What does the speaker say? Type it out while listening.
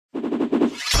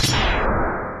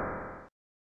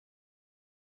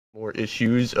more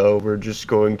issues, we're just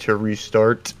going to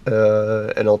restart,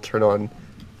 and I'll turn on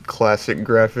classic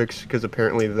graphics, because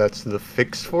apparently that's the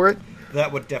fix for it.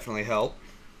 That would definitely help.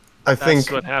 That's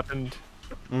what happened.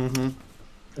 Mm-hmm.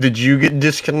 Did you get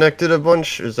disconnected a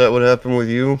bunch? Is that what happened with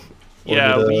you? Or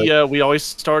Yeah, did, we always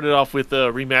started off with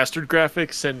remastered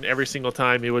graphics, and every single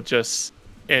time it would just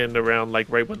end around like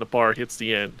right when the bar hits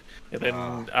the end. And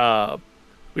then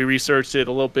we researched it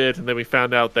a little bit, and then we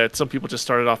found out that some people just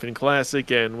started off in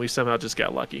classic, and we somehow just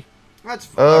got lucky. That's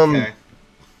okay.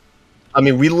 I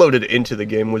mean, we loaded into the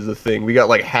game was the thing. We got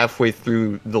like halfway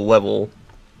through the level,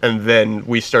 and then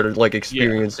we started like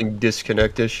experiencing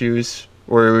disconnect issues,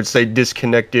 where it would say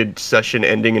disconnected session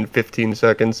ending in 15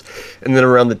 seconds, and then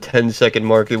around the 10-second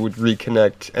mark it would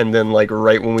reconnect, and then like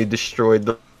right when we destroyed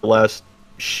the last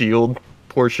shield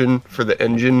portion for the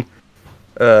engine,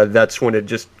 that's when it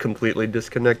just completely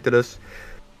disconnected us.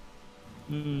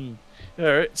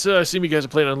 Alright, so I assume you guys are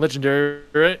playing on Legendary,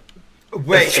 right?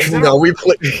 Wait, no, we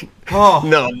played. Oh.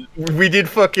 No, we did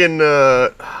fucking.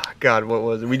 God, what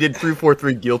was it? We did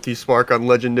 343 Guilty Spark on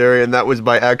Legendary, and that was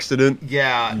by accident.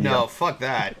 Yeah, no, fuck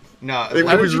that. No, it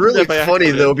was really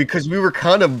funny though, because we were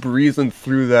kind of breezing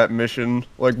through that mission.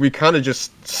 Like we kind of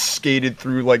just skated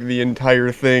through like the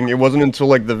entire thing. It wasn't until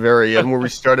like the very end where we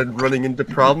started running into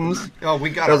problems. Oh,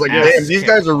 we got. I was like, damn, these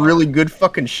guys are really good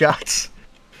fucking shots.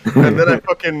 And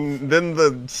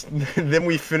then then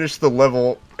we finished the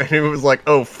level, and it was like,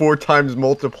 oh, 4 times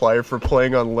multiplier for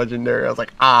playing on Legendary. I was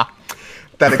like, that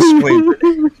explains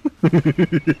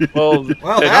it. Well,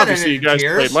 obviously you guys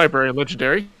played Library and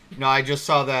Legendary. No, I just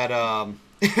saw that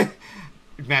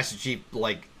Master Chief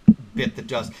like bit the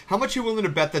dust. How much are you willing to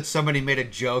bet that somebody made a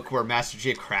joke where Master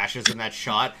Chief crashes in that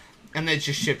shot, and then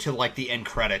just shift to like the end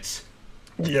credits?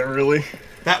 Yeah, really?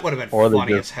 That would have been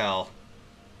funny as hell.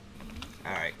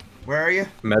 Alright, where are you?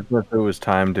 Imagine if it was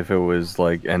timed, if it was,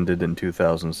 like, ended in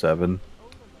 2007.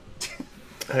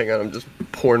 Hang on, I'm just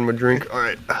pouring my drink.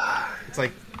 Alright. It's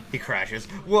like, he crashes.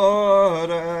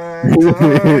 What I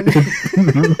done?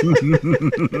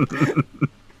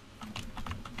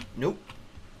 Nope.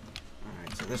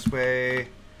 Alright, so this way,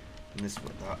 and this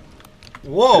way.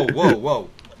 Whoa, whoa, whoa.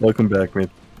 Welcome back,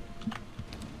 mate.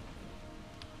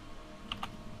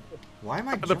 Why am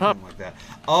I jumping like that?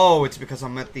 Oh, it's because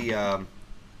I'm at the,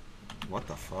 what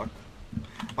the fuck?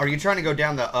 Are you trying to go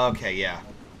down the... Okay, yeah.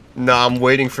 No, I'm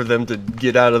waiting for them to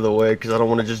get out of the way, because I don't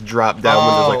want to just drop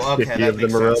down when there's like 50 of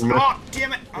them around me. Oh,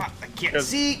 damn it! I can't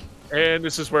see! And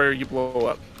this is where you blow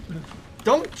up.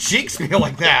 Don't jinx me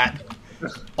like that!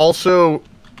 Also,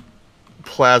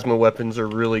 plasma weapons are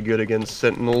really good against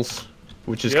sentinels,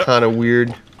 which is kind of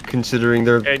weird, considering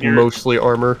they're mostly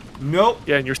armor. Nope.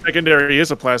 Yeah, and your secondary is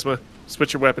a plasma.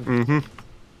 Switch your weapon. Mm-hmm.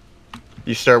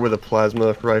 You start with a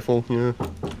plasma rifle, yeah.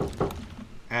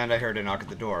 And I heard a knock at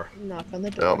the door. Knock on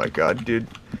the door. Oh my god, dude.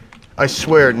 I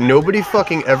swear, nobody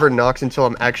fucking ever knocks until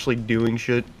I'm actually doing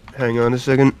shit. Hang on a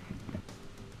second.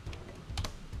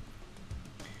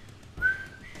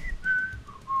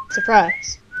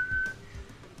 Surprise.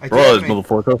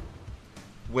 Motherfucker.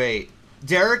 Wait.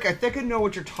 Derek, I think I know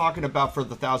what you're talking about for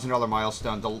the $1,000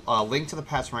 milestone, the Link to the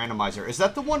Past randomizer. Is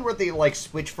that the one where they, like,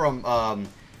 switch from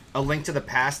A Link to the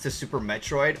Past to Super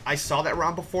Metroid? I saw that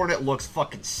round before, and it looks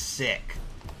fucking sick.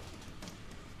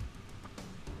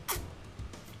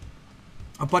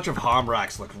 A bunch of hom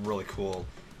racks look really cool.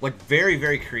 Like, very,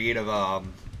 very creative,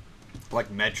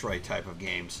 like, Metroid type of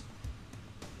games.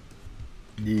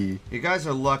 Yeah. You guys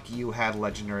are lucky you had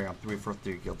Legendary on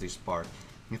 343 Guilty Spark.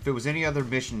 If it was any other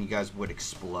mission, you guys would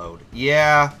explode.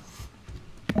 Yeah.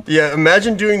 Yeah,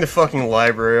 imagine doing the fucking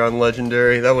library on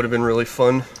Legendary. That would have been really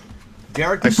fun.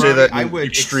 Derek the I say that in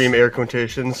extreme air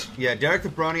quotations. Yeah, Derek the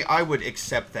Brony, I would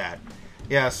accept that.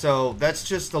 Yeah, so that's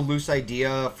just a loose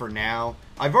idea for now.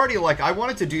 I've already, like, I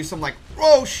wanted to do some, like,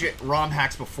 oh shit, ROM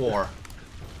hacks before.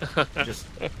 Just...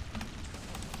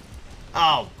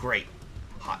 Oh, great.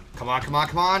 Hot. Come on, come on,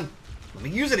 come on. Let me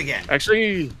use it again.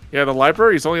 Actually, yeah, the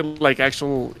library is only like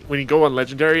actual. When you go on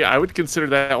Legendary, I would consider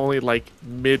that only like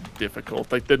mid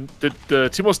difficult. Like the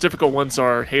 2 most difficult ones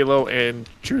are Halo and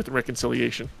Truth and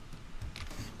Reconciliation.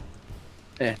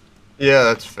 Yeah,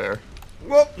 that's fair.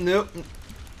 Well, nope.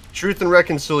 Truth and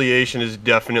Reconciliation is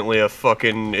definitely a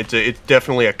fucking. It's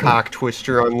definitely a cock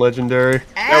twister on Legendary. Ow!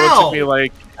 That one took me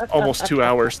like almost 2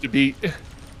 hours to beat.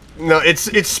 No, it's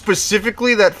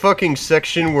specifically that fucking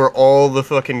section where all the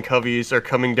fucking coveys are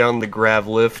coming down the grav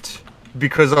lift.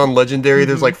 Because on Legendary,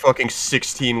 there's like fucking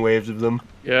 16 waves of them.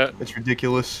 Yeah. It's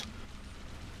ridiculous.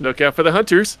 Look out for the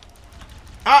hunters.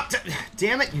 Ah,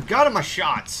 damn it, you got him my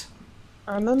shots.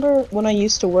 I remember when I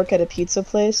used to work at a pizza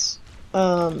place,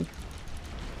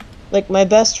 like my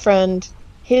best friend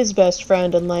his best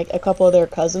friend and like a couple of their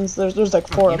cousins. There's like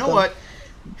four You of know them. what?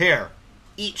 Here,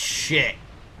 eat shit.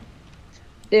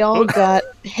 They all got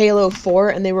Halo 4,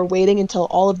 and they were waiting until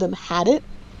all of them had it.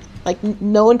 Like,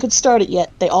 no one could start it yet.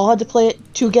 They all had to play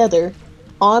it together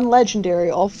on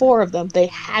Legendary, all four of them. They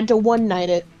had to one-night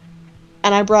it,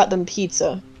 and I brought them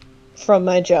pizza from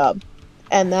my job,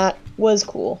 and that was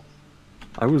cool.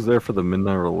 I was there for the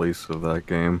midnight release of that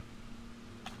game.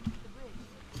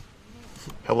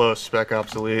 Hello, Spec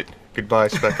Obsolete. Goodbye,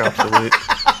 Spec Obsolete.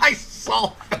 I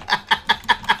saw.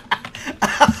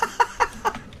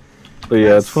 But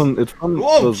yeah, it's fun. It's fun.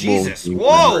 Whoa, those little Jesus! geek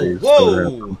Whoa, memories that whoa!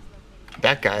 happen.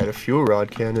 That guy had a fuel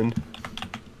rod cannon.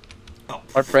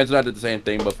 Our friends and I did the same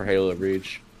thing, but for Halo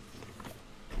Reach.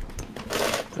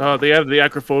 They added the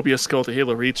acrophobia skull to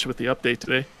Halo Reach with the update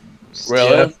today. Really?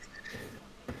 Yeah.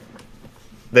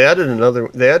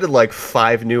 They added like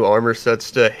 5 new armor sets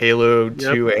to Halo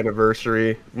 2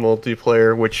 Anniversary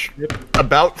multiplayer, which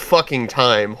about fucking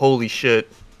time. Holy shit.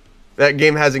 That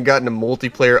game hasn't gotten a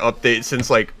multiplayer update since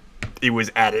like it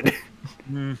was added.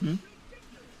 Mm-hmm.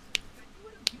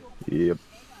 Yep.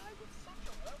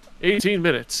 18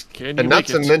 minutes. Can you And not make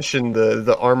to it? mention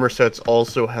the armor sets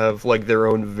also have like their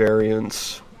own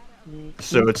variants.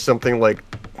 So it's something like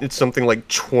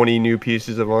 20 new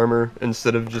pieces of armor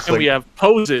instead of just And like we have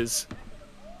poses.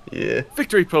 yeah.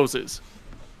 Victory poses.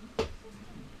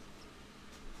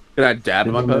 Can I dab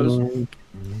in my pose?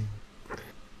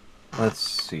 Let's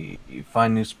see.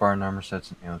 Find new Spartan armor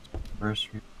sets in Halo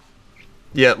Anniversary.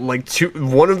 Yeah, like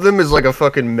one of them is like a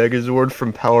fucking Megazord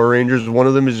from Power Rangers. One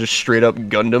of them is just straight up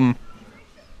Gundam.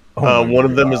 One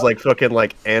of them is like fucking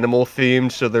like animal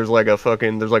themed. So there's like a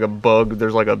bug,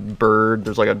 there's like a bird,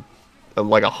 there's like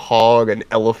a hog, an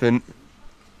elephant.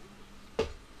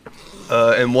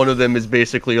 And one of them is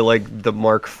basically like the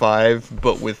Mark V,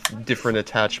 but with different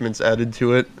attachments added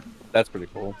to it. That's pretty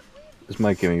cool. This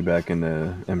might get me back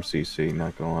into MCC,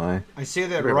 not gonna lie. I see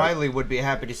that Riley would be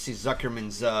happy to see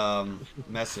Zuckerman's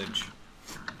message.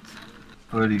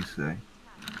 What do you say?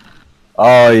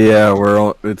 Oh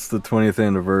yeah, it's the 20th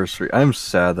anniversary. I'm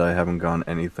sad that I haven't gotten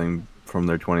anything from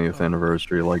their 20th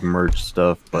anniversary, like merch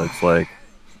stuff, but it's like...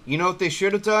 You know what they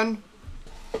should have done?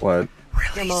 What?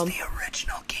 Release the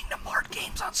original Kingdom Hearts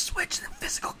games on Switch in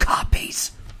physical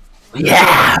copies.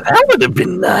 Yeah, that would have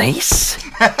been nice.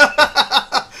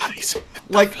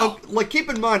 Like, keep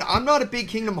in mind, I'm not a big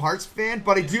Kingdom Hearts fan,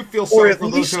 but I do feel sorry for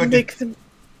those who had to...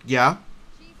 Yeah?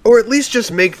 Or at least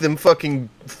just make them fucking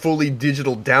fully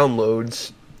digital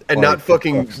downloads and not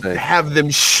fucking have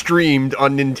them streamed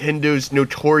on Nintendo's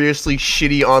notoriously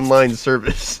shitty online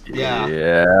service. Yeah.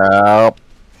 Yeah.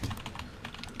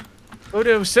 Oh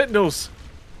no, Sentinels.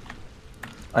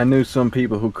 I knew some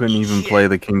people who couldn't even play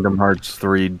the Kingdom Hearts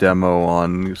 3 demo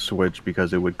on Switch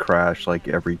because it would crash like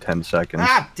every 10 seconds.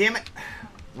 Ah, damn it.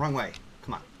 Wrong way.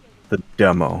 Come on. The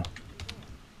demo.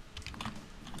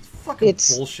 Fucking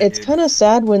It's bullshit, dude. kind of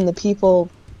sad when the people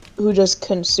who just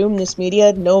consume this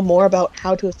media know more about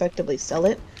how to effectively sell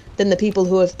it than the people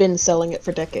who have been selling it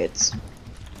for decades.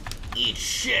 Eat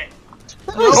shit.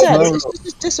 Not really sad, it's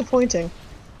just disappointing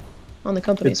on the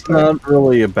company's It's part. not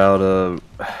really about a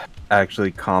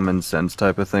actually common sense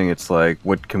type of thing. It's like,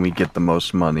 what can we get the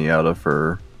most money out of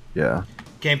for? Yeah.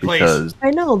 Gameplay. Because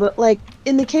I know, but like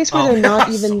in the case where they're not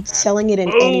even selling it in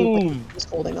any way, Boom. just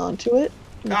holding on to it,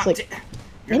 and it's Ah, like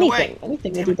you're in the way.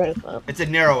 anything would be better than that. It's a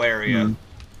narrow area.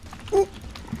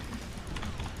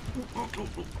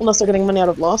 Unless they're getting money out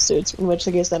of lawsuits, in which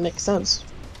case that makes sense.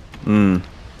 Oh,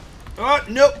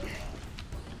 nope.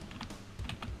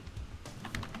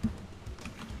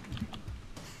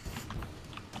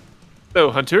 Oh,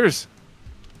 hunters.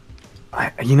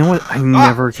 you know what? I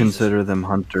never Jesus. consider them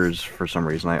hunters for some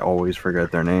reason. I always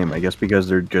forget their name. I guess because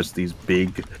they're just these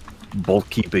big,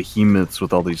 bulky behemoths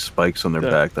with all these spikes on their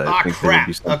back that I think they would crap.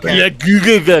 be something. Okay. Yeah,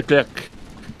 Google.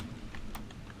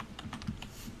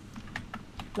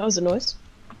 That was a noise.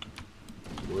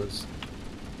 Was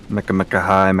Mecha mecha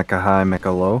high,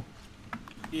 mecha low.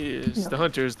 Yes, the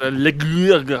hunters. The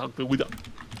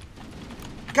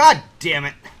God damn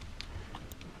it.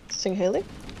 Sing Haley?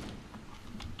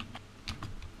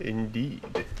 Indeed.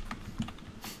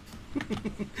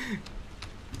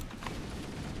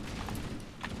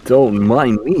 Don't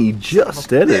mind me,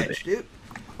 just editing. Bitch, dude.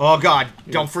 Oh god,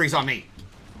 don't freeze on me.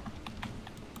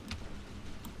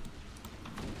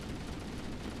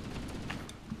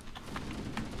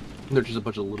 they're just a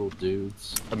bunch of little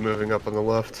dudes. I'm moving up on the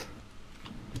left.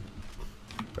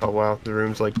 Oh wow, the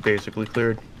room's like basically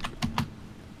cleared.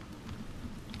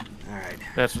 Alright.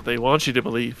 That's what they want you to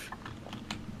believe.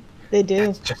 They do.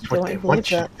 That's just what they believe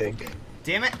want you to that. think.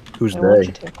 Damn it. Who's They want they?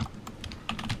 you to.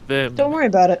 them. Don't worry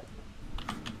about it.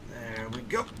 There we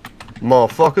go.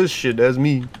 Motherfuckers, shit, that's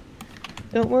me.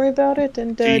 Don't worry about it,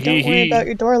 and don't worry about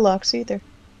your door locks either.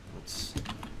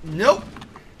 Nope.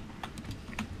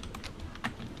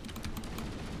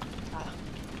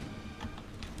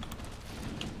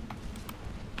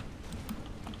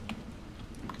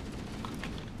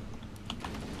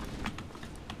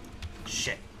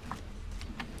 Shit.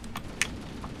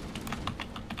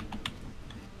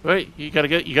 Wait, you gotta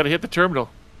hit the terminal.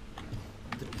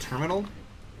 The terminal?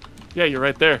 Yeah, you're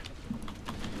right there.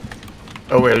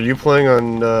 Oh wait, are you playing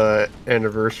on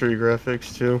anniversary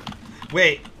graphics too?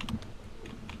 Wait.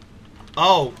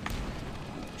 Oh.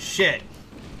 Shit.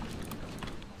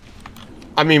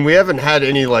 I mean, we haven't had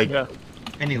any like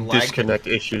Any lag? disconnect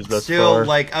issues thus Still, far.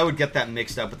 like, I would get that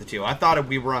mixed up with the two. I thought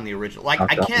we were on the original. Like,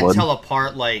 I Knock can't wood. tell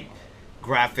apart, like,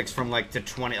 graphics from, like, the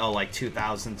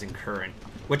 2000s and current.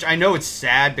 Which I know it's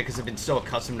sad because I've been so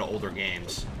accustomed to older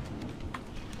games.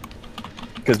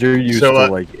 Because you're used So,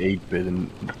 to like 8-bit and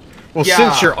Well, Yeah.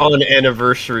 since you're on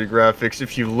anniversary graphics,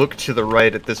 if you look to the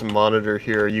right at this monitor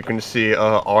here, you can see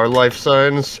our life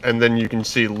signs, and then you can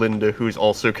see Linda, who's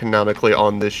also canonically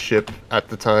on this ship at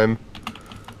the time.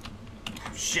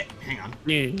 Shit, hang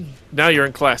on. Now you're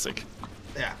in classic.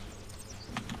 Yeah.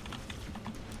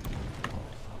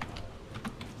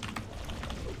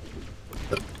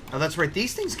 Oh, that's right.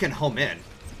 These things can home in.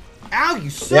 Ow, you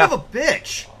son of a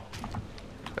bitch!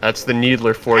 That's the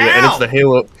Needler for you, and it's the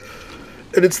Halo,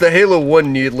 and it's the Halo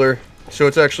 1 Needler, so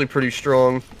it's actually pretty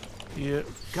strong. Yeah.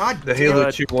 God The damn Halo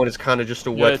it. 2 one is kind of just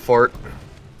a wet fart.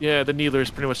 Yeah, the Needler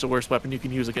is pretty much the worst weapon you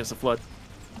can use against the Flood.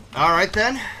 Alright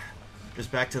then.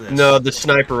 Just back to this. No, the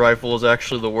sniper rifle is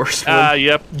actually the worst one.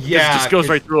 Yep. Yeah, It just goes 'cause-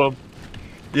 right through them.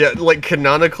 Yeah, like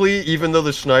canonically, even though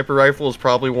the sniper rifle is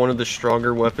probably one of the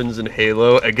stronger weapons in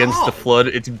Halo, against the Flood,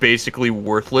 it's basically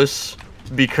worthless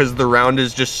because the round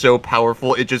is just so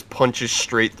powerful, it just punches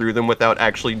straight through them without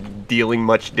actually dealing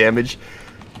much damage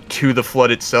to the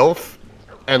Flood itself.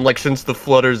 And like, since the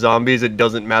Flood are zombies, it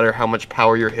doesn't matter how much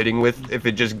power you're hitting with if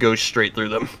it just goes straight through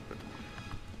them.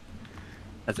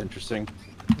 That's interesting.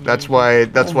 That's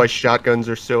why shotguns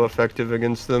are so effective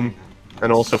against them,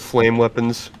 and also flame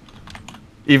weapons.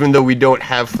 Even though we don't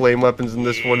have flame weapons in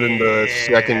this one in the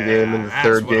second game and the that's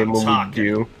third what game I'm when talking. we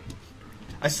do.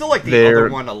 I still like the They're- other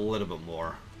one a little bit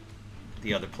more.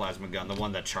 The other plasma gun, the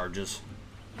one that charges.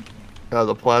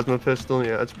 The plasma pistol,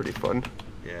 yeah, that's pretty fun.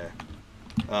 Yeah.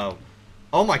 Oh.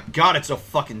 Oh my god, it's so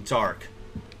fucking dark.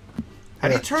 How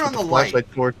do you turn on the light? Flashlight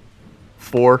for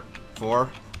 4. 4.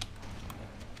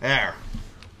 There.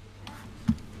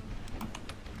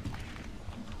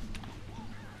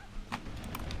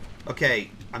 Okay,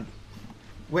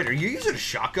 Wait, are you using a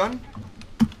shotgun?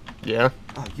 Yeah.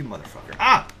 Oh, you motherfucker.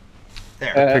 Ah!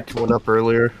 There. I picked one up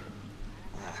earlier.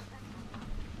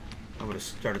 I would have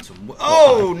started some...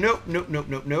 Oh! Nope, nope, nope,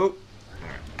 nope, nope.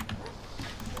 Alright.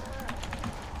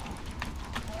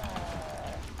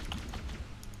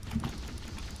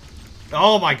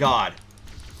 Oh my god.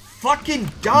 Fucking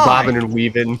die! Bobbing and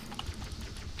weaving.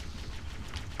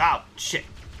 Ow, shit.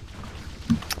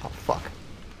 Oh, fuck.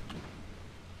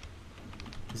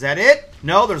 Is that it?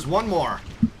 No, there's one more.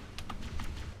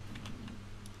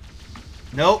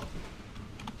 Nope.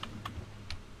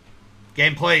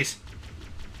 Game, please.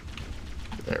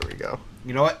 There we go.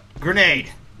 You know what?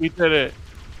 Grenade. We did it.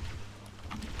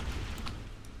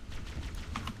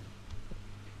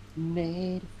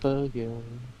 Made for you.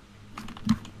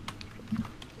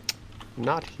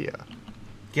 Not here.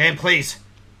 Game, please.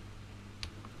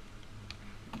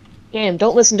 Damn,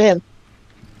 don't listen to him.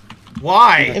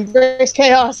 Why? Embrace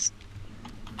chaos.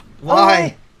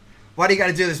 Why? Why do you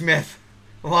gotta do this, Myth?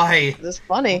 Why? This is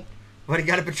funny. Why do you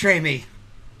gotta betray me?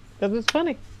 Because it's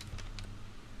funny.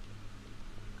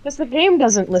 Because the game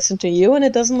doesn't listen to you, and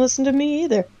it doesn't listen to me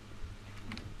either.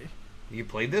 You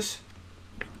played this?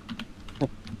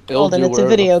 Well, then it's a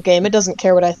video game. It doesn't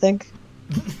care what I think.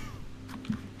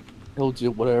 It'll do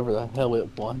whatever the hell it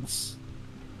wants.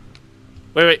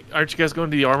 Wait, aren't you guys going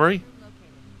to the armory?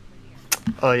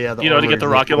 Oh yeah, the You know, to get the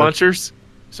armory's rocket one. launchers?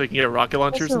 So you can get rocket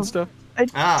launchers Also, and stuff?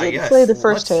 I did yes. play the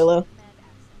first Halo.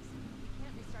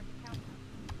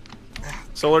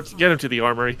 So let's get him to the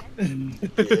armory.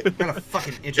 Got a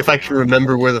fucking itch If on I my can arm.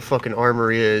 remember where the fucking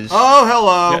armory is. Oh,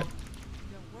 hello. Yeah.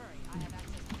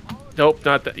 Nope,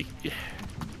 not that. Hang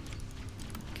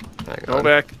Go on.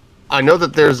 back. I know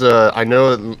that there's a. I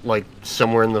know, like,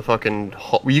 somewhere in the fucking.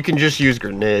 You can just use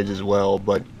grenades as well,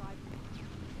 but.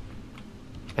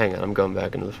 Hang on, I'm going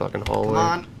back into the fucking hallway. Come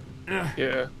on. Yeah.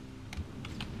 Yeah,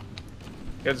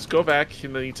 just go back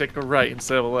and then you take a right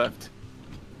instead of a left.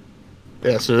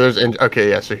 Yeah, so there's. Okay,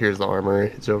 yeah, so here's the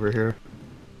armory. It's over here.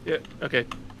 Yeah. Okay.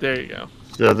 There you go.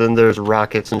 So then there's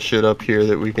rockets and shit up here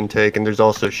that we can take, and there's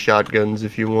also shotguns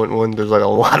if you want one. There's like a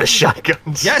lot of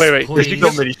shotguns. Yes, Wait, please.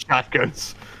 There's so many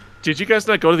shotguns. Did you guys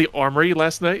not go to the armory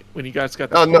last night when you guys got?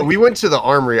 Oh no, we went to the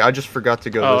armory. I just forgot to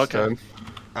go this okay. time.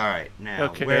 All right, now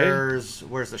Okay. where's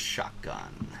the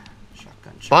shotgun?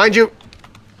 Shotgun. Behind you.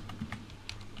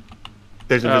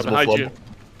 There's invisible behind flood. you.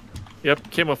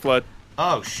 Yep, camo flood.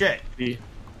 Oh shit! The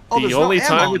There's only no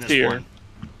ammo time in it's this here. one.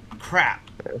 Crap.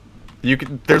 You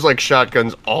can. There's like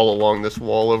shotguns all along this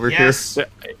wall over Yes. here.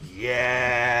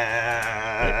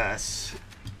 Yes.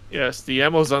 Yes, the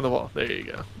ammo's on the wall. There you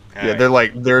go. Okay. Yeah,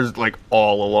 there's like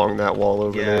all along that wall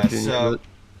over there. Yeah. if you So. need it.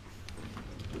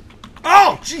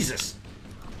 Oh Jesus!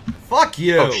 Fuck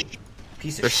you, Oh,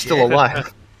 piece of they're shit. still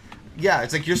alive. Yeah,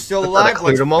 it's like you're still I thought I alive.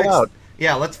 cleared them all fix... out.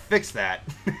 Yeah, let's fix that.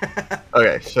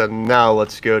 Okay, so now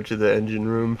let's go to the engine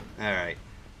room. All right.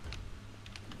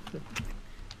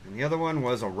 And the other one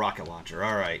was a rocket launcher.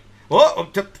 All right. Whoa!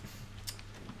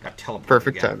 Got teleported.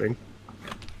 Perfect again. timing.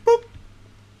 Boop.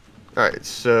 Alright,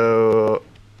 so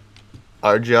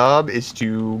our job is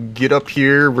to get up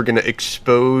here, we're gonna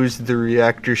expose the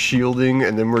reactor shielding,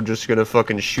 and then we're just gonna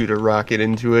fucking shoot a rocket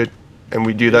into it. And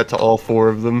we do that to all 4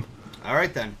 of them. All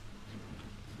right then.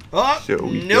 Oh, So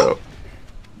we nope. go.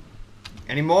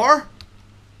 Any more?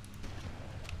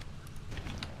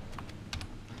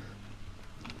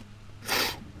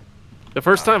 The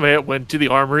first time I went to the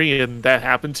armory and that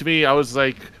happened to me, I was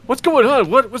like, "What's going on?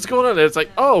 What's going on?" And it's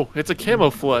like, "Oh, it's a camo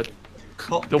flood."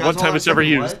 Oh, The guys, one time hold on it's ever a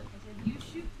second, used. Did you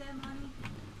shoot them,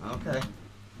 honey? what? Okay.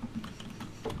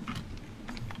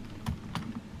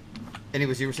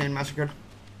 Anyways, you were saying Massacred?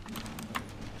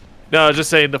 No, I was just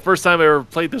saying the first time I ever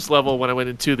played this level when I went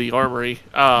into the armory,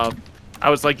 I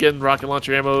was like getting rocket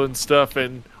launcher ammo and stuff,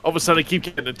 and all of a sudden I keep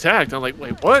getting attacked. I'm like,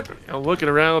 wait, what? And I'm looking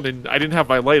around, and I didn't have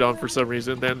my light on for some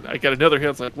reason. Then I got another hit.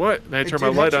 It's like, what? And I turn my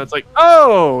dude, light how'd on. you- It's like,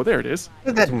 oh, there it is. How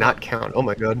did that not count? Oh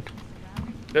my god.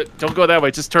 Don't go that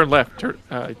way. Just turn left.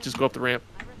 Just go up the ramp.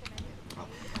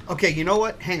 Okay, you know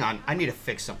what? Hang on. I need to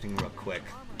fix something real quick.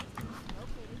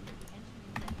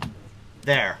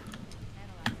 There.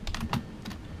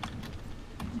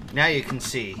 Now you can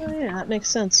see. Oh yeah, that makes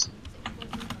sense.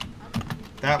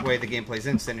 That way the gameplay's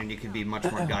instant and you can be much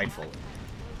more guideful.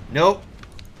 Nope.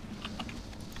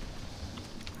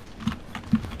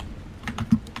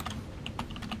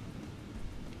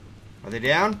 Are they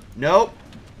down? Nope.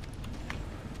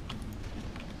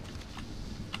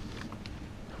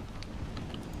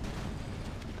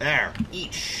 There.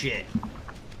 Eat shit.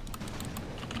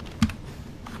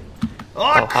 Oh,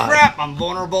 hi. crap! I'm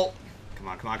vulnerable. Come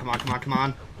on, come on, come on, come on, come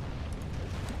on.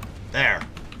 There.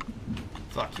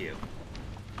 Fuck you.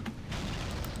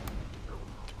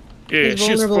 Yeah, He's shoot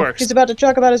vulnerable. sparks. He's about to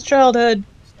talk about his childhood.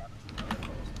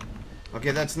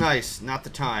 Okay, that's nice. Not the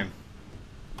time.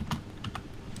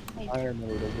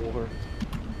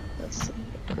 That's,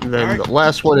 And then Alright. the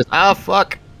last one is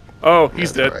fuck. Oh,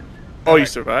 he's That's dead. alright. Oh, you Alright.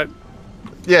 survived.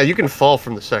 Yeah, you can fall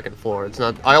from the 2nd floor. It's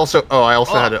not. I also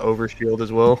had an overshield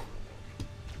as well.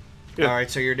 Yeah.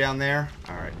 Alright, so you're down there?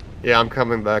 Alright. Yeah, I'm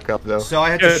coming back up though. So I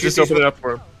had to Yeah, shoot just these open with, it up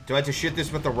for him. do I have to shoot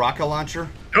this with the rocket launcher?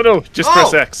 No, just Oh!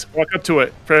 press X. Walk up to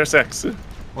it. Press X.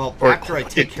 Well, Or after I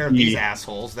click take care of these E.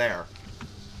 assholes, there.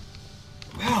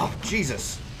 Oh,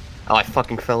 Jesus. Oh, I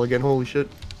fucking fell again. Holy shit.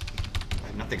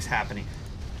 Nothing's happening.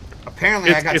 Apparently,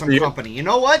 I It's- got it's some you. company. You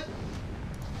know what?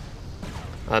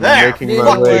 I'm There! making Fuck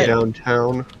my way it.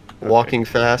 downtown, walking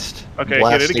fast, Okay, hit it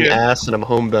blasting again. ass, and I'm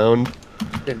homebound.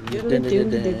 There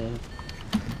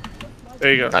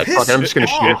you go. Alright, Piss fuck it, I'm just gonna it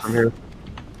shoot it off. from here.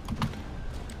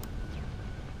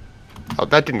 Oh,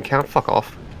 that didn't count. Fuck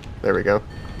off. There we go.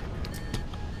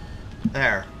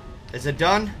 There. Is it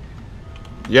done?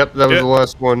 Yep, that was Yeah. the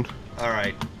last one.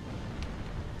 Alright.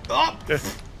 Oh!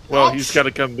 Well, Oh, he's got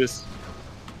to come this.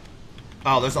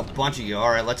 Oh, there's a bunch of you.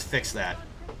 Alright, let's fix that.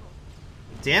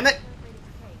 Damn it!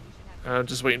 I'm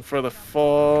just waiting for the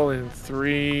fall in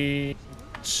 3,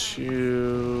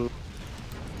 2.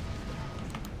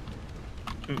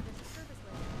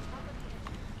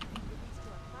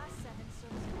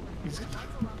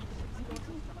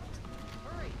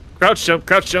 Crouch jump,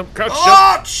 crouch jump, crouch jump.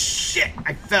 Oh, shit!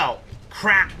 I fell.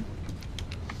 Crap.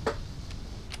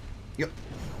 Yep.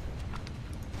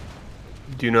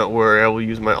 Do not worry, I will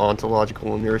use my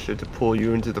ontological inertia to pull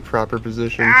you into the proper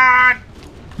position. Ah!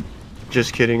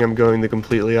 Just kidding, I'm going the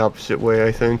completely opposite way,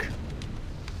 I think.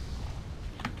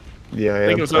 Yeah, I I am.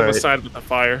 think it was on the Alright. side of the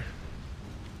fire.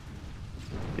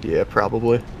 Yeah,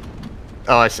 probably.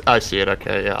 Oh, I see it.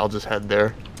 Okay, yeah, I'll just head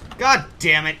there. God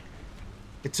damn it!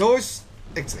 It's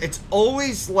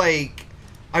always like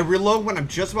I reload when I'm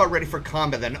just about ready for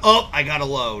combat, then, oh, I gotta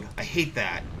load. I hate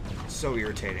that. It's so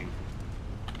irritating.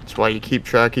 That's why you keep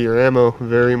track of your ammo.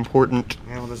 Very important.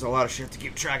 Yeah, well, there's a lot of shit to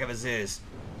keep track of as is.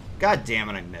 God damn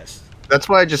it, I missed. That's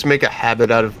why I just make a habit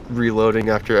out of reloading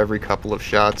after every couple of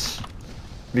shots.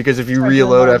 Because if you Try to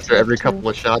reload reload after every too. couple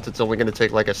of shots, it's only going to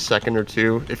take like a second or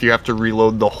two. If you have to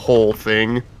reload the whole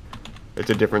thing, it's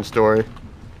a different story.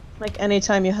 Like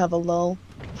anytime you have a lull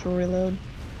to reload.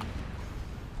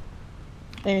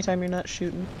 Anytime you're not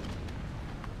shooting.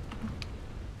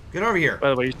 Get over here. By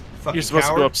the way, Fucking you're supposed to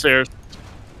coward. go upstairs.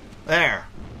 There.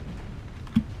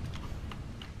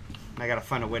 I gotta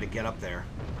find a way to get up there.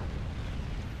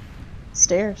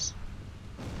 Stairs.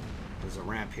 There's a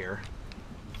ramp here.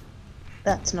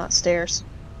 That's not stairs.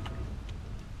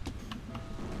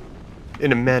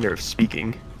 In a manner of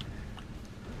speaking.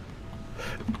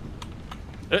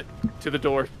 To the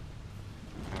door.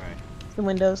 Alright. The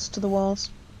windows to the walls.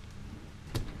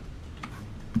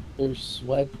 There's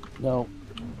sweat. No.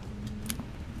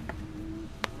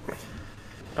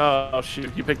 Oh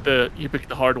shoot! You picked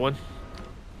the hard one.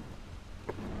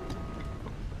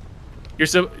 You're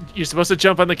supposed to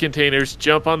jump on the containers,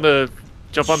 jump on the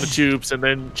tubes, and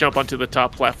then jump onto the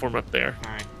top platform up there.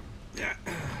 Alright. Yeah.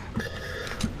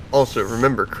 Also,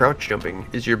 remember, crouch jumping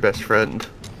is your best friend.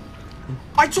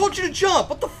 I told you to jump!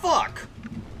 What the fuck?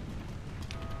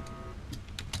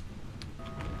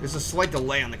 There's a slight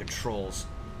delay on the controls.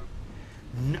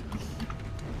 No.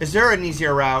 Is there an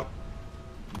easier route?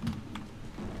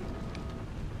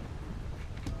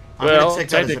 I'm gonna Well, take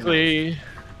that as a no.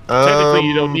 technically,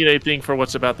 you don't need anything for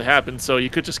what's about to happen, so you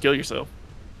could just kill yourself.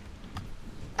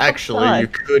 Actually, God. you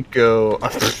could go...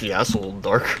 yeah, that's a little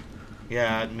dark.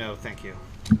 Yeah, no, thank you.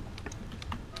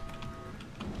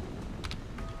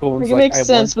 Boom's Like, it makes I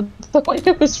sense, won. but the way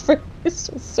it was phrased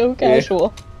was so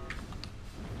casual.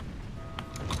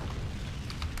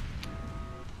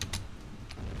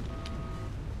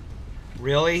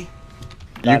 Really?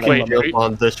 You Wait, can jump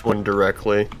on this one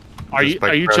directly. Are just you by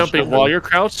crouch jumping jumping. while you're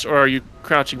crouched, or are you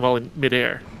crouching while in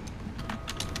midair?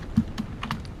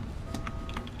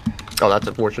 Oh, that's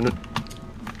unfortunate.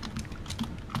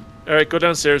 All right, go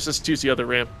downstairs. Let's use the other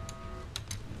ramp.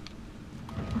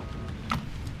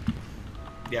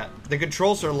 Yeah, the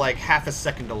controls are like half a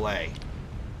second delay.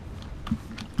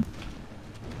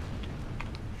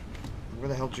 Where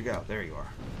the hell did you go? There you are.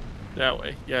 That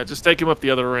way. Yeah, just take him up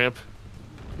the other ramp.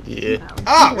 Yeah.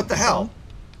 Ah, what the hell?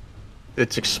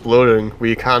 It's exploding.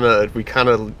 We kind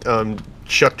of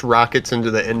chucked rockets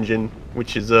into the engine,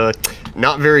 which is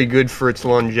not very good for its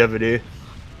longevity.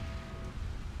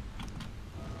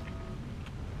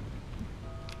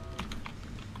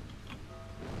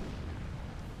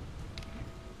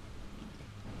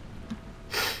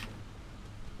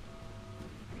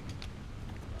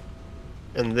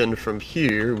 And then from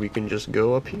here, we can just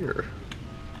go up here.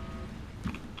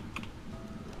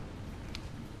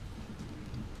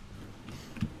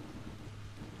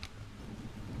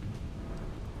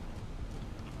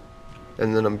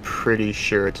 And then I'm pretty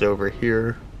sure it's over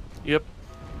here. Yep.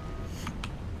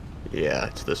 Yeah,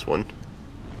 it's this one.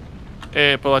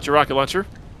 And pull out your rocket launcher.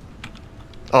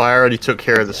 Oh, I already took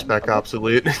care of the spec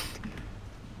obsolete.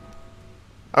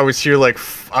 I was here like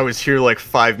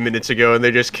 5 minutes ago, and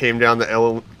they just came down the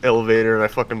elevator, and I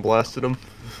fucking blasted him.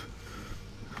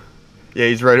 Yeah,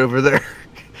 he's right over there.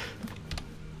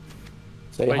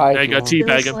 Say Wait, hi. I got to him.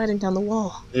 They're teabag him. sliding down the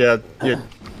wall. Yeah, yeah.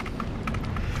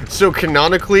 So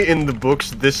canonically, in the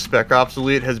books, this spec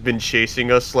obsolete has been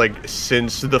chasing us like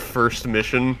since the first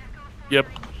mission, Yep.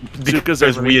 because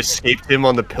Zuka's we escaped him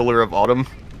on the Pillar of Autumn.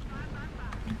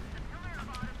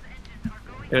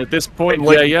 And at this point, And,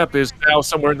 like- Yep is now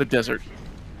somewhere in the desert.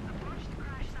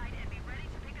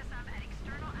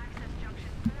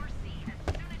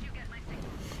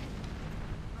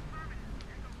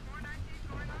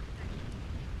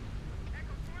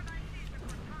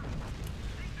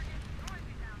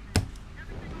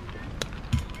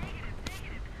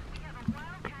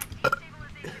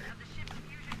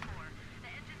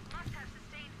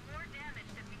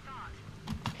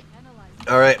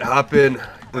 All right, hop in.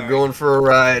 We're going for a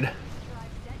ride.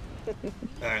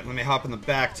 Alright, let me hop in the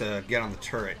back to get on the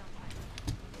turret.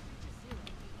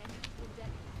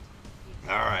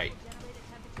 Alright.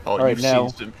 Oh, All right, now-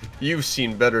 you've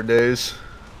seen better days.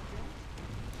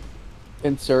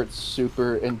 Insert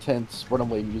super intense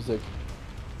runaway music.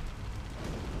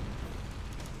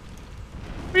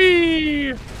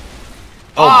 Whee!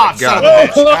 Oh my son god. of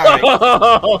a bitch! Alright.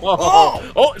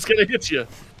 Oh! Oh, it's gonna hit you.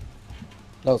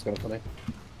 That was kind of funny.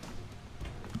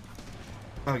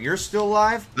 Oh, you're still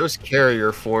alive? Those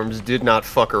carrier forms did not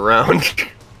fuck around.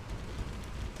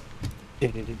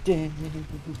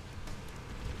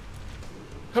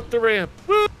 Up the ramp.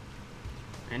 Woo!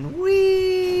 And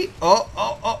we.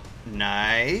 Oh.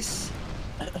 Nice.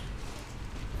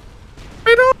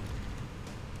 Right on.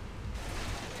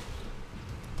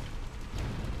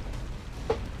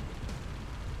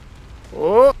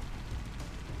 Oh.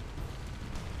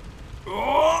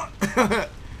 Oh.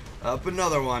 Up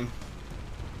another one.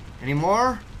 Any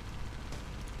more?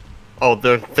 Oh,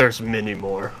 there's many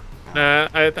more. Nah,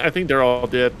 I think they're all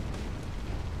dead.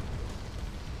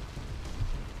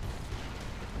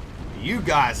 You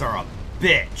guys are a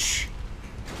bitch.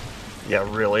 Yeah,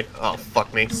 really. Oh,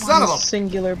 fuck me. Son of a.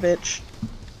 Singular bitch.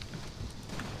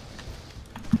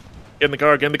 Get in the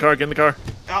car, get in the car, get in the car.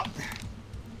 Oh.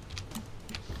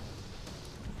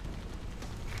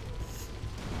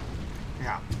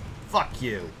 Yeah. Fuck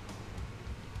you.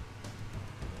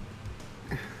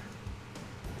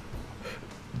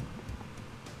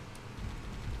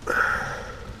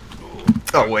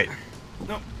 Oh, wait.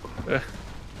 No.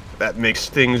 That makes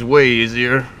things way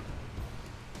easier.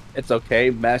 It's okay.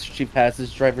 Master Chief has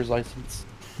his driver's license.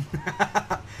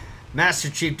 Master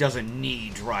Chief doesn't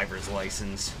need driver's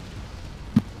license.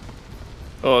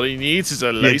 All he needs is a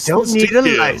You license don't need to a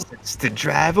kill. license to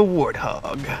drive a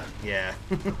warthog. Yeah.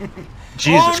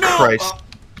 Jesus Oh, no! Christ.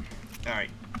 Alright.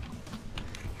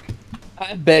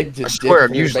 I beg to I swear I'm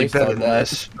differ usually based better on than that.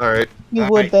 this. Alright. You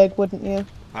Alright. would beg, wouldn't you?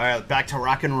 Alright, back to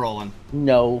rock and rolling.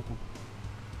 No.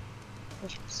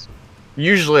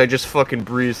 Usually I just fucking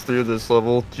breeze through this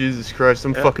level. Jesus Christ,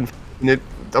 I'm Yeah. fucking f***ing it.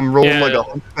 I'm rolling Yeah. like a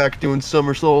hunchback doing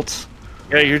somersaults.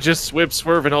 Yeah, you're just whip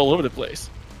swerving all over the place.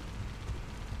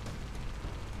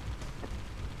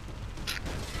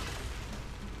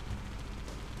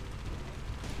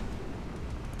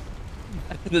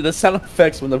 The sound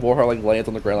effects when the Warhol like lands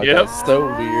on the ground like Yep. that's so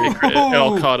weird. It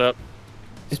all caught up.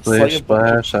 It's Splish like, a,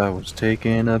 splash, I was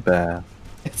taking a bath.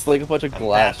 it's like a bunch of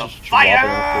glass Path of just dropping on the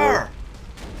fire! floor.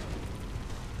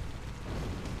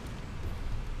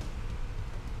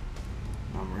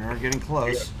 We're getting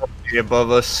close.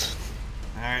 Above us.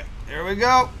 Alright, there we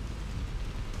go.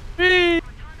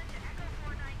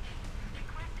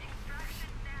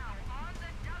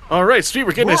 All right, sweet.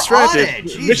 We're getting We're distracted. on it,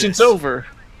 Jesus. Mission's over.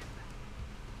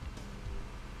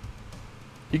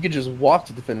 You could just walk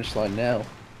to the finish line now.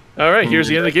 All right, here's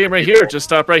the end of the game right here. Just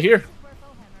stop right here.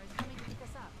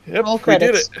 Yep, Roll we did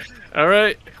credits. it. All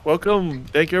right, welcome.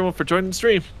 Thank you everyone for joining the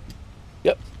stream.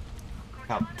 Yep.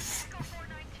 Oh, pfft.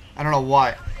 I don't know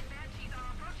why.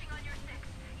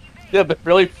 Yeah, but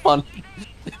really funny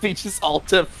if he just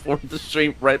ulted for the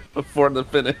stream right before the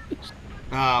finish.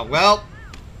 Well,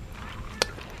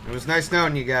 it was nice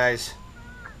knowing you guys.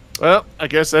 Well, I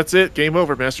guess that's it. Game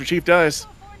over. Master Chief dies.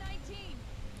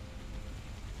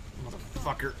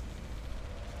 Motherfucker.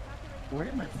 Where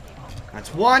am I?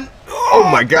 That's one. Oh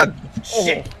my god.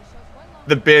 Shit.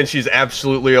 The Banshees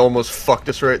absolutely almost fucked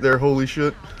us right there. Holy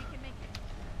shit.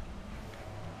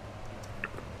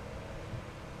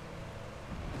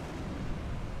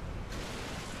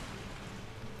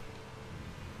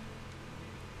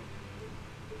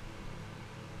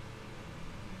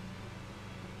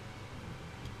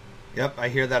 Yep, I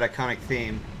hear that iconic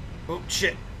theme. Oh,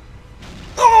 shit.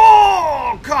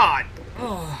 Oh, God.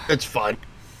 Oh. It's fine.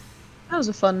 That was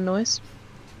a fun noise.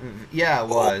 Yeah, it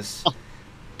was.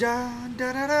 Da,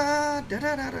 da, da, da, da,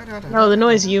 da, da, da, da. No, the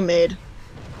noise you made.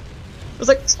 It was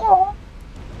like, oh.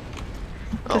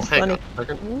 Oh, That's hang funny. on a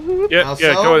second. Yeah, How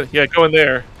yeah, so? go in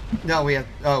there. No, we have.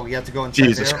 Oh, we have to go inside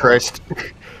Jesus there? Christ.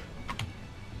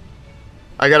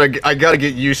 I gotta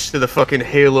get used to the fucking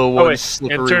Halo 1 wait, and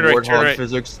slippery turn right, warthog turn right.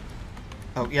 physics.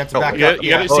 Oh, you have to Oh, back yeah, up.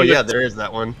 you gotta Oh see yeah, the- there is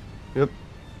that one. Yep.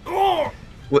 Oh!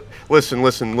 Listen.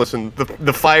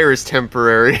 The fire is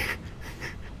temporary.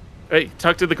 Hey,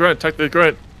 talk to the grunt. Talk to the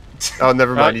grunt. Oh,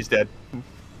 never mind. He's dead.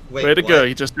 Wait, Way to what? go!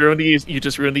 You just ruined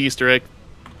the Easter egg.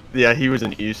 Yeah, he was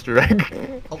an Easter egg.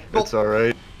 Oh, It's oh.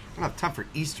 alright. I don't have time for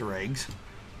Easter eggs.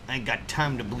 I ain't got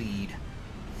time to bleed.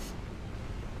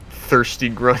 Thirsty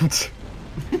grunt.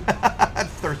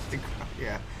 Thirsty.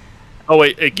 Yeah. Oh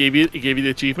wait, it gave you the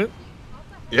achievement.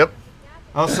 Yep.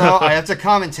 Also, I have to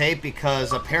commentate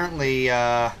because apparently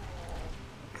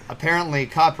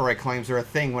copyright claims are a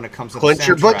thing when it comes to Clench the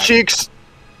your butt soundtrack. cheeks.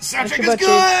 Soundtrack Clench is your good.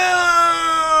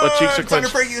 butt Butt cheeks are It's under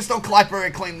clenched. fair use. Don't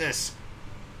copyright claim this.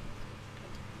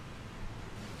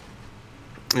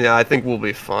 Yeah, I think we'll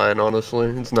be fine, honestly.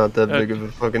 It's not that big of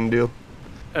a fucking deal.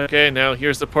 Okay, now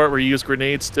here's the part where you use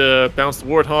grenades to bounce the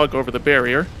warthog over the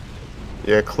barrier.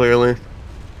 Yeah, clearly.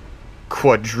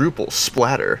 Quadruple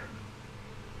splatter.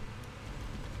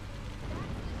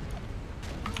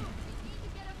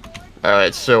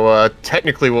 Alright, so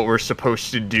technically what we're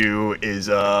supposed to do is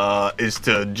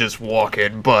to just walk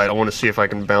it, but I want to see if I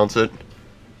can bounce it.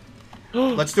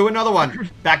 Let's do another one.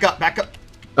 Back up, back up.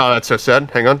 Oh, that's so sad.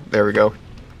 Hang on. There we go.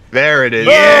 There it is.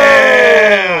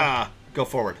 Yeah! Go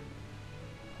forward.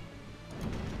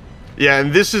 Yeah,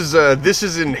 and this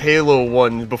is in Halo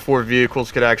 1 before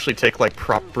vehicles could actually take like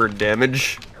proper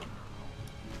damage.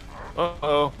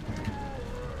 Uh-oh.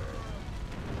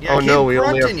 Yeah, Oh keep no, we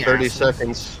only have grunting, 30 asses.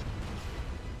 seconds.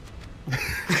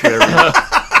 There we go.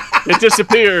 It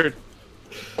disappeared.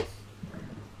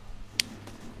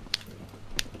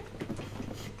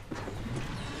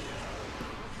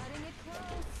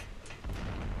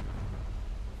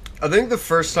 I think the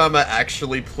first time I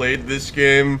actually played this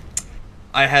game,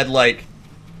 I had like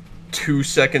 2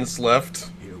 seconds left.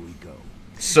 Here we go.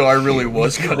 So I really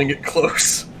was cutting it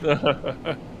close.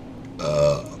 Because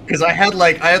I had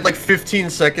like 15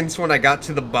 seconds when I got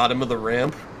to the bottom of the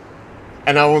ramp.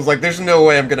 And I was like, there's no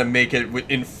way I'm gonna make it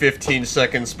in 15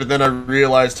 seconds, but then I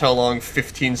realized how long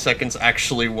 15 seconds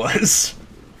actually was.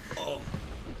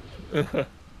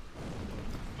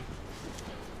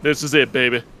 This is it,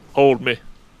 baby. Hold me.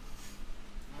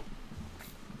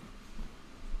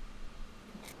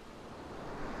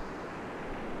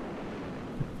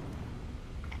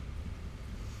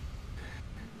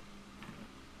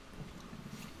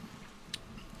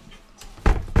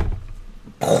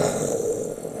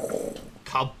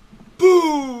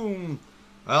 Kaboom!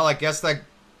 Well, I guess that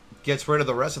gets rid of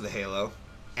the rest of the Halo.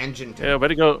 Engine. Yeah, way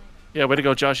to go. Yeah, way to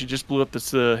go, Josh. You just blew up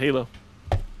this Halo.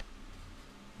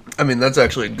 I mean, that's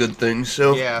actually a good thing,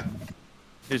 so... Yeah.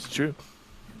 It's true.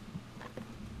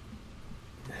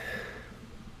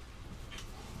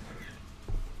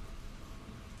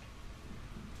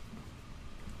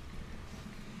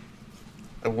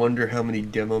 I wonder how many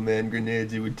Demo Man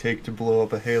grenades it would take to blow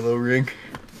up a Halo ring.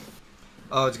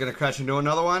 Oh, it's gonna crash into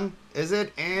another one? Is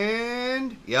it?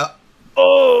 And... Yep.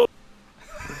 Oh!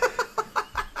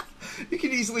 You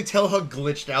can easily tell how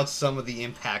glitched out some of the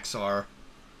impacts are.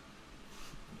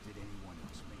 Did anyone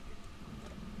else make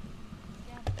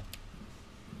it?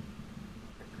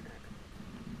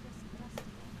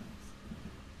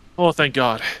 Oh, thank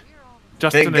God.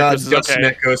 Justin Thank God Echoes is Justin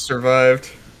okay. Echo survived.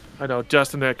 I know,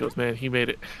 Justin Echoes, man. He made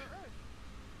it.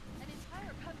 An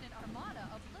entire Covenant armada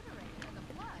obliterated in the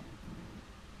flood.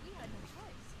 We had no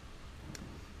choice.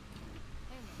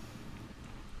 Halo.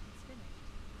 It's finished.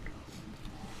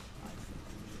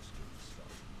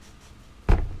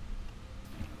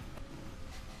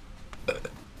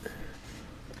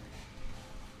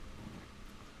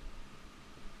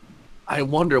 I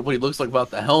wonder what he looks like without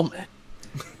the helmet.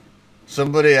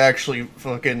 Somebody actually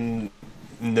fucking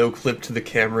no-clipped the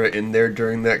camera in there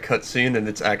during that cutscene, and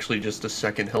it's actually just a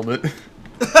second helmet.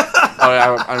 Oh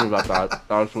yeah, I knew about that.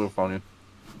 That was really funny.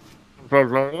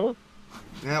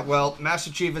 Yeah, well,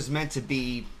 Master Chief is meant to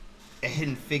be a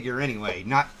hidden figure anyway,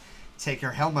 not take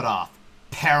your helmet off.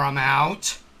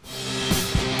 Paramount!